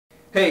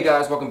Hey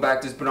guys, welcome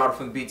back. This is Bernardo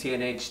from the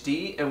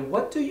BTNHD. And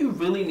what do you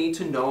really need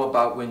to know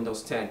about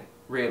Windows 10?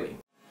 Really?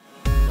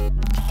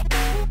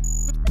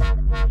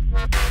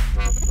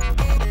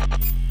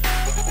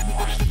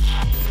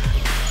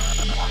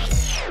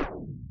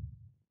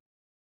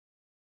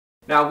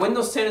 Now,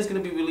 Windows 10 is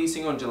going to be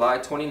releasing on July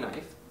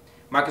 29th.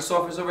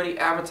 Microsoft is already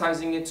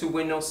advertising it to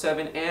Windows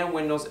 7 and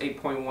Windows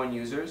 8.1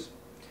 users.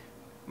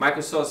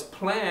 Microsoft's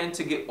plan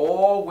to get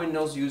all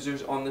Windows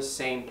users on the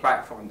same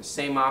platform, the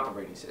same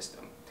operating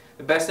system.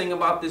 The best thing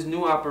about this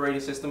new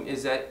operating system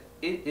is that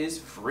it is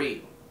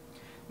free.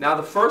 Now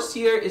the first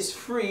year is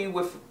free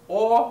with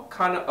all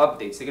kind of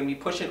updates. They're going to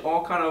be pushing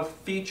all kind of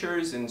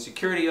features and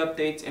security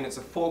updates, and it's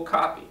a full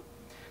copy.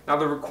 Now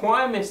the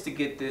requirements to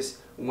get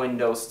this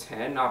Windows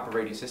 10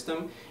 operating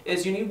system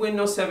is you need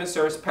Windows 7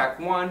 Service Pack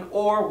 1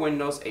 or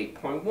Windows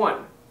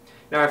 8.1.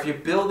 Now if you're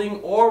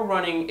building or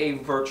running a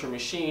virtual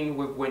machine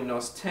with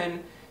Windows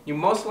 10, you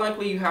most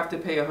likely have to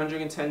pay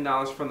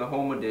 $110 for the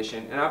Home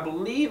Edition, and I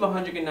believe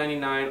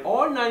 $199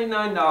 or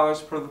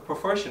 $99 for the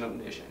Professional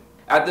Edition.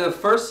 At the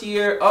first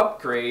year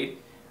upgrade,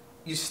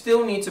 you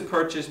still need to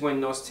purchase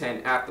Windows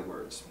 10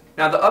 afterwards.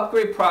 Now the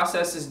upgrade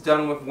process is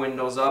done with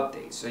Windows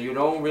Updates, so you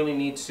don't really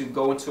need to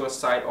go into a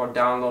site or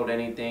download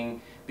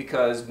anything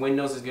because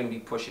Windows is going to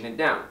be pushing it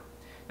down.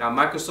 Now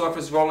Microsoft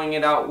is rolling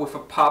it out with a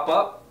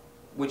pop-up,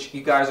 which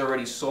you guys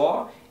already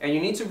saw, and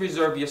you need to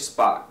reserve your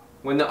spot.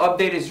 When the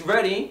update is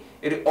ready,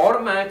 it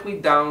automatically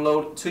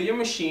downloads to your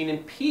machine in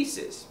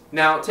pieces.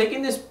 Now,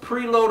 taking this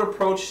preload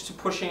approach to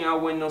pushing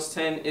out Windows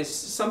 10 is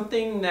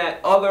something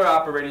that other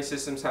operating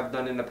systems have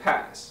done in the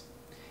past.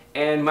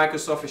 And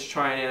Microsoft is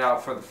trying it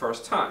out for the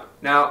first time.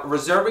 Now,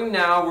 reserving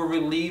now will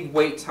relieve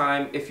wait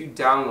time if you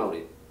download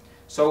it.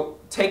 So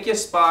take your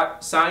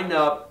spot, sign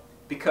up,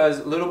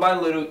 because little by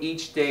little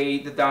each day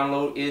the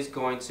download is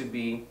going to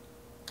be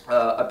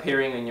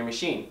appearing on your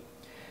machine.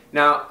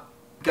 Now,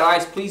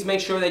 guys, please make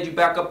sure that you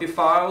back up your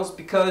files,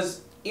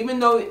 because even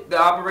though the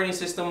operating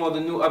system or the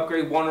new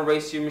upgrade won't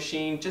erase your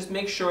machine, just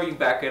make sure you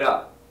back it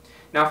up.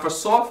 Now for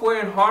software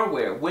and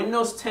hardware,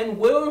 Windows 10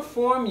 will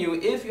inform you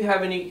if you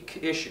have any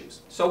issues.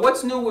 So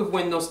what's new with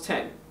Windows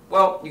 10?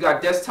 Well, you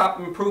got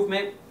desktop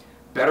improvement,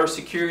 better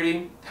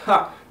security,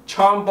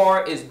 charm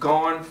bar is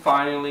gone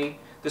finally,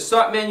 the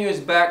start menu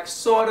is back,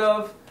 sort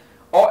of,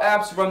 all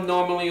apps run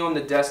normally on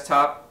the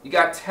desktop, you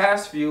got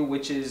task view,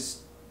 which is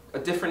a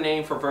different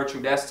name for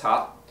virtual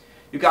desktop.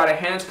 You got a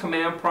enhanced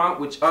command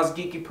prompt, which us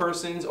geeky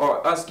persons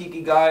or us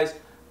geeky guys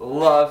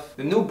love.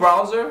 The new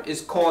browser is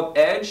called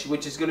Edge,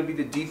 which is going to be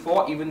the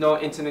default, even though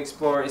Internet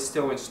Explorer is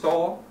still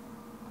installed.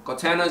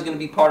 Cortana is going to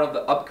be part of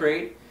the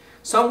upgrade.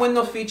 Some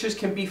Windows features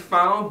can be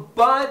found,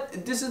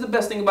 but this is the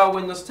best thing about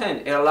Windows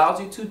 10. It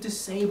allows you to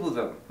disable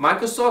them.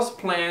 Microsoft's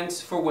plans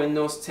for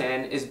Windows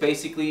 10 is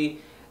basically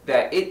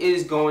that it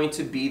is going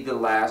to be the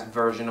last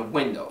version of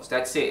Windows.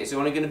 That's it. It's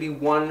only going to be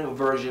one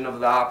version of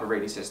the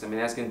operating system, and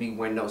that's going to be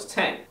Windows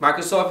 10.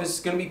 Microsoft is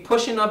going to be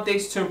pushing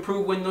updates to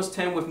improve Windows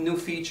 10 with new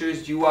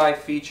features, UI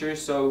features,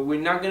 so we're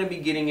not going to be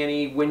getting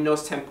any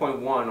Windows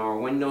 10.1 or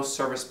Windows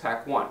Service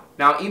Pack 1.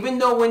 Now, even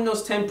though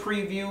Windows 10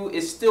 Preview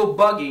is still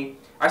buggy,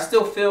 I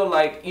still feel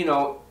like, you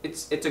know,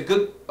 it's a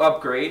good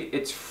upgrade.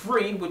 It's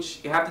free,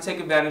 which you have to take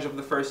advantage of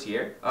the first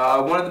year.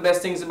 One of the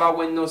best things about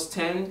Windows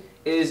 10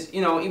 is,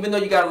 you know, even though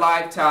you got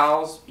live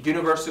tiles,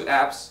 universal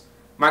apps,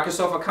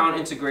 Microsoft account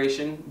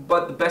integration,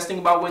 but the best thing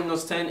about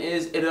Windows 10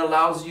 is it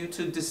allows you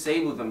to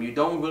disable them. You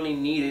don't really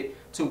need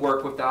it to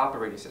work with the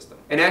operating system.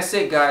 And that's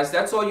it, guys.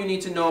 That's all you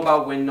need to know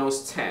about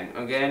Windows 10.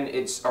 Again,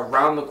 it's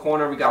around the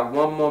corner. We got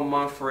one more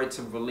month for it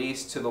to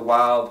release to the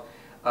wild.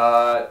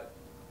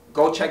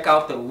 Go check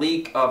out the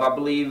leak of, I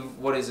believe,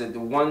 what is it, the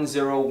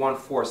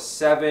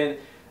 10147.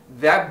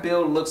 That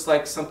build looks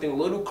like something a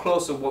little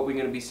close to what we're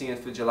going to be seeing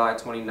for July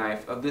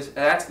 29th. Of this,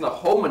 that's the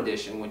Home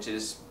Edition, which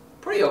is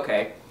pretty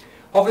okay.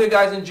 Hopefully you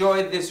guys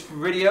enjoyed this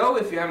video.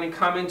 If you have any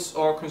comments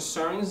or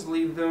concerns,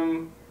 leave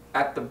them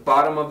at the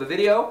bottom of the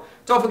video.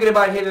 Don't forget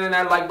about hitting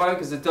that like button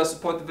because it does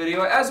support the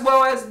video, as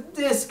well as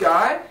this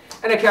guy.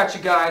 And I'll catch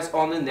you guys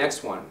on the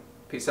next one.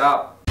 Peace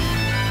out.